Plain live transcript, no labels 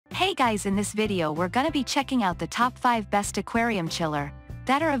Hey guys, in this video we're gonna be checking out the top 5 best aquarium chiller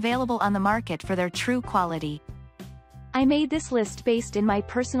that are available on the market for their true quality. I made this list based in my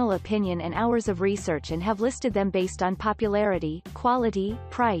personal opinion and hours of research and have listed them based on popularity, quality,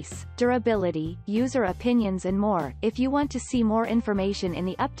 price, durability, user opinions and more. If you want to see more information in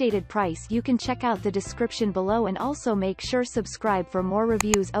the updated price, you can check out the description below and also make sure subscribe for more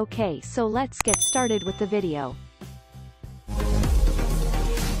reviews. Okay, so let's get started with the video.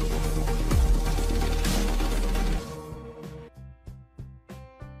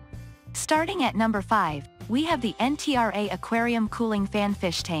 Starting at number 5, we have the NTRA Aquarium Cooling Fan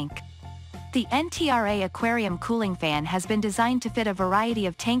Fish Tank. The NTRA Aquarium Cooling Fan has been designed to fit a variety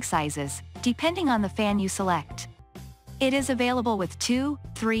of tank sizes, depending on the fan you select. It is available with 2,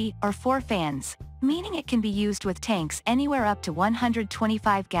 3, or 4 fans, meaning it can be used with tanks anywhere up to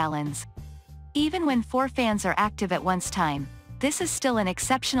 125 gallons. Even when 4 fans are active at one time, this is still an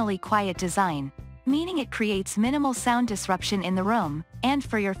exceptionally quiet design, meaning it creates minimal sound disruption in the room, and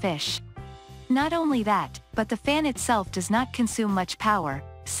for your fish. Not only that, but the fan itself does not consume much power,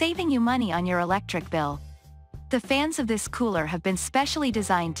 saving you money on your electric bill. The fans of this cooler have been specially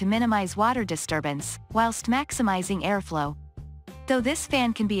designed to minimize water disturbance, whilst maximizing airflow. Though this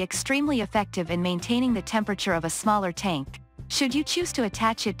fan can be extremely effective in maintaining the temperature of a smaller tank, should you choose to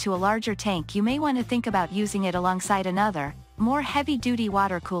attach it to a larger tank, you may want to think about using it alongside another, more heavy-duty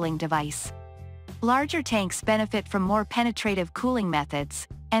water cooling device. Larger tanks benefit from more penetrative cooling methods,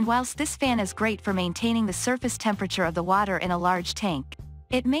 and whilst this fan is great for maintaining the surface temperature of the water in a large tank,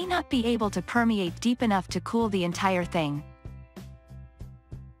 it may not be able to permeate deep enough to cool the entire thing.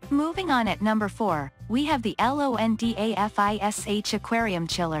 Moving on, at number 4, we have the LONDAFISH Aquarium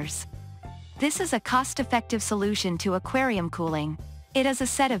Chillers. This is a cost-effective solution to aquarium cooling. It is a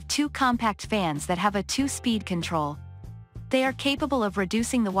set of 2 compact fans that have a 2-speed control. They are capable of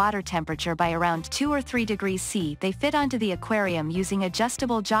reducing the water temperature by around 2 or 3 degrees C. They fit onto the aquarium using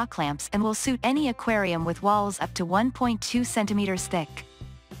adjustable jaw clamps and will suit any aquarium with walls up to 1.2 centimeters thick.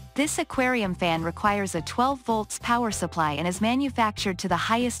 This aquarium fan requires a 12 volts power supply and is manufactured to the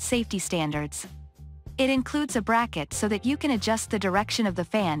highest safety standards. It includes a bracket so that you can adjust the direction of the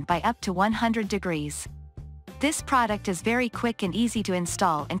fan by up to 100 degrees. This product is very quick and easy to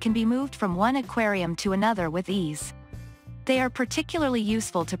install and can be moved from one aquarium to another with ease. They are particularly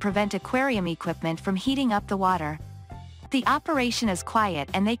useful to prevent aquarium equipment from heating up the water. The operation is quiet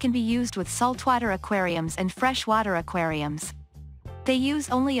and they can be used with saltwater aquariums and freshwater aquariums. They use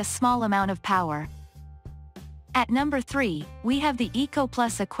only a small amount of power. At number 3, we have the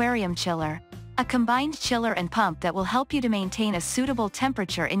EcoPlus Aquarium Chiller, a combined chiller and pump that will help you to maintain a suitable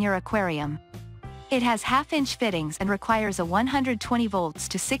temperature in your aquarium. It has half-inch fittings and requires a 120 volts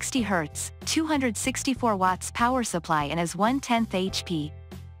to 60 Hz, 264 watts power supply and is 1/10 HP.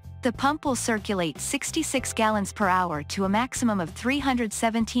 The pump will circulate 66 gallons per hour to a maximum of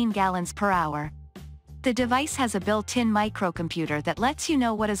 317 gallons per hour. The device has a built-in microcomputer that lets you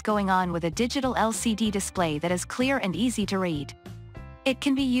know what is going on with a digital LCD display that is clear and easy to read. It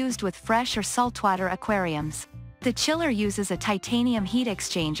can be used with fresh or saltwater aquariums. The chiller uses a titanium heat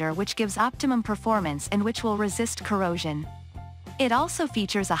exchanger which gives optimum performance and which will resist corrosion. It also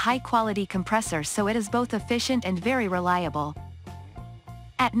features a high-quality compressor, so it is both efficient and very reliable.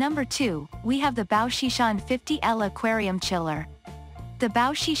 At number 2, we have the Baoshishan 50L Aquarium Chiller. The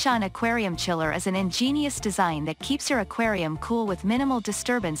Baoshishan Aquarium Chiller is an ingenious design that keeps your aquarium cool with minimal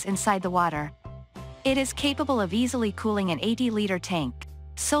disturbance inside the water. It is capable of easily cooling an 80-liter tank,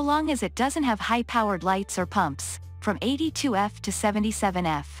 so long as it doesn't have high-powered lights or pumps, from 82F to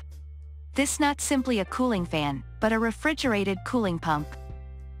 77F. This not simply a cooling fan, but a refrigerated cooling pump.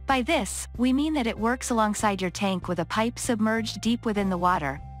 By this, we mean that it works alongside your tank with a pipe submerged deep within the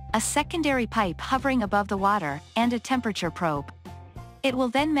water, a secondary pipe hovering above the water, and a temperature probe. It will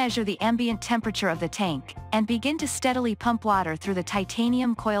then measure the ambient temperature of the tank, and begin to steadily pump water through the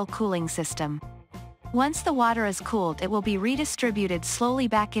titanium coil cooling system. Once the water is cooled, it will be redistributed slowly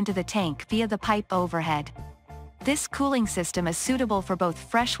back into the tank via the pipe overhead. This cooling system is suitable for both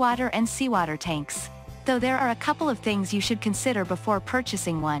freshwater and seawater tanks, though there are a couple of things you should consider before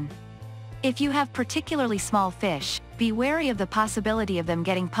purchasing one. If you have particularly small fish, be wary of the possibility of them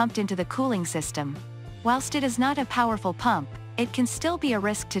getting pumped into the cooling system. Whilst it is not a powerful pump, it can still be a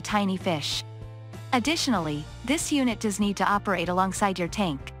risk to tiny fish. Additionally, this unit does need to operate alongside your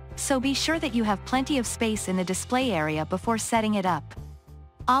tank, so be sure that you have plenty of space in the display area before setting it up.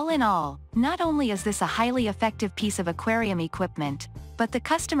 All in all, not only is this a highly effective piece of aquarium equipment, but the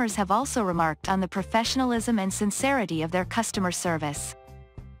customers have also remarked on the professionalism and sincerity of their customer service.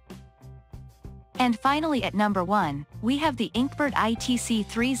 And finally at number 1, we have the Inkbird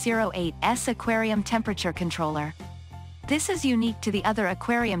ITC308S Aquarium Temperature Controller. This is unique to the other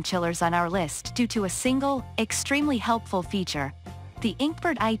aquarium chillers on our list due to a single, extremely helpful feature. The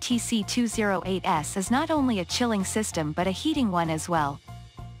Inkbird ITC208S is not only a chilling system but a heating one as well.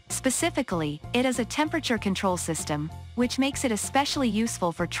 Specifically, it is a temperature control system, which makes it especially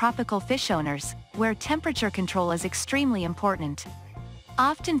useful for tropical fish owners, where temperature control is extremely important.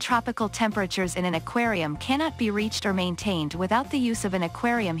 Often tropical temperatures in an aquarium cannot be reached or maintained without the use of an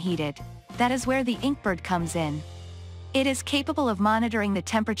aquarium heated. That is where the Inkbird comes in. It is capable of monitoring the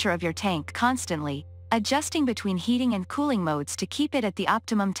temperature of your tank constantly, adjusting between heating and cooling modes to keep it at the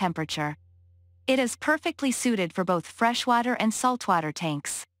optimum temperature. It is perfectly suited for both freshwater and saltwater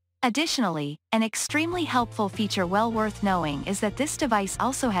tanks. Additionally, an extremely helpful feature well worth knowing is that this device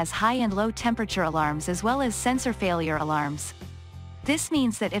also has high and low temperature alarms as well as sensor failure alarms. This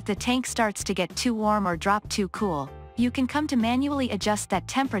means that if the tank starts to get too warm or drop too cool, you can come to manually adjust that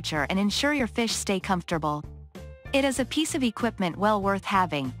temperature and ensure your fish stay comfortable. It is a piece of equipment well worth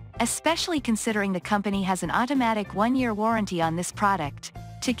having, especially considering the company has an automatic 1-year warranty on this product,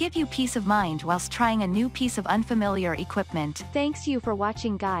 to give you peace of mind whilst trying a new piece of unfamiliar equipment. Thanks you for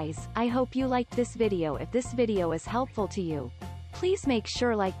watching guys. I hope you liked this video. If this video is helpful to you, please make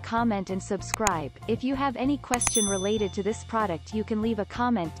sure like, comment and subscribe. If you have any question related to this product you can leave a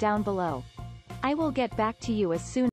comment down below. I will get back to you as soon